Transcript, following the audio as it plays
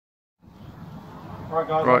Right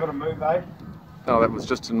guys, Right. I've got to move, eh? Oh, that was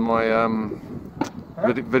just in my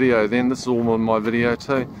video then. This is all in my video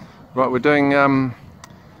too. Right, we're doing a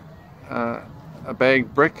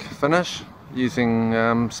bag brick finish using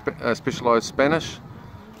specialised Spanish.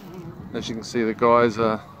 As you can see, the guys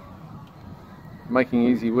are making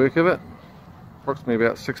easy work of it. Approximately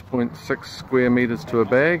about 6.6 square metres to a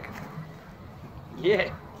bag.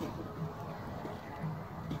 Yeah.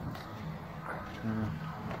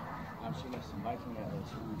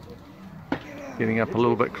 Getting up a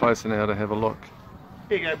little bit closer now to have a look.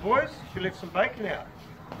 Here you go, boys. You left some bacon out.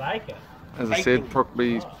 Bacon? As I said,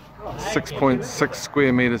 probably 6.6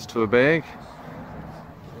 square metres to a bag,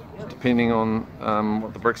 depending on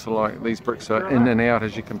what the bricks are like. These bricks are in and out,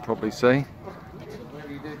 as you can probably see.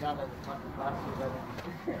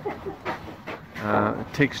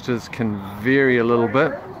 Textures can vary a little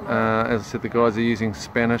bit. As I said, the guys are using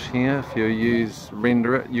Spanish here. If you use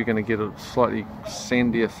Render It, you're going to get a slightly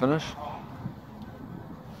sandier finish.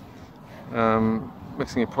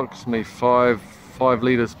 Mixing approximately 5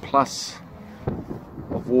 litres plus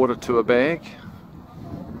of water to a bag,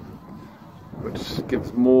 which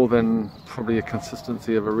gives more than probably a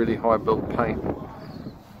consistency of a really high built paint.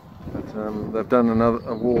 But they've done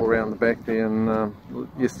a wall around the back there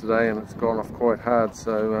yesterday, and it's gone off quite hard,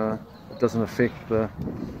 so it doesn't affect the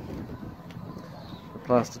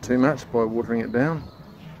plaster too much by watering it down.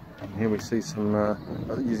 And here we see some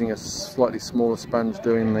using a slightly smaller sponge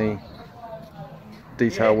doing the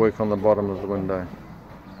detail work on the bottom of the window,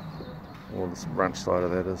 or the front side of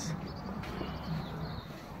that is.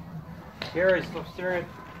 Here, stop staring.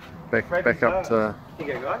 Back up to. Here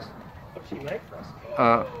you go, guys. What's she made for us?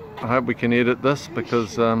 I hope we can edit this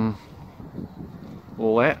because all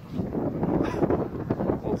that.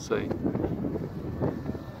 We'll see.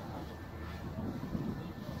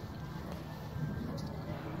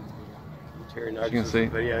 Terry As you can see,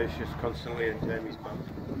 the video is just constantly in Jamie's bum.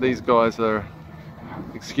 These guys are.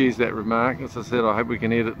 Excuse that remark. As I said, I hope we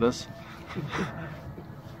can edit this.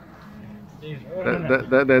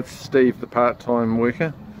 That's Steve, the part-time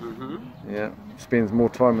worker. Yeah, spends more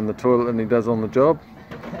time in the toilet than he does on the job.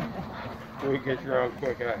 We get your own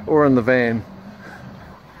quick, eh? Or in the van.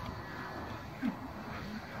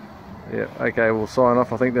 Yeah, okay, we'll sign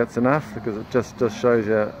off. I think that's enough because it just shows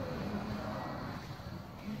you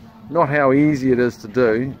not how easy it is to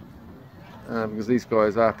do, because these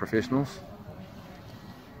guys are professionals.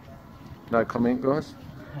 No comment, guys?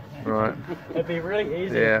 Right. It'd be really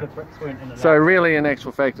easy if the bricks weren't in and So really, in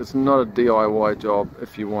actual fact, it's not a DIY job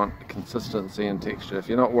if you want consistency and texture. If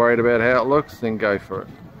you're not worried about how it looks, then go for it.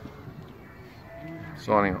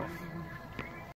 Signing off.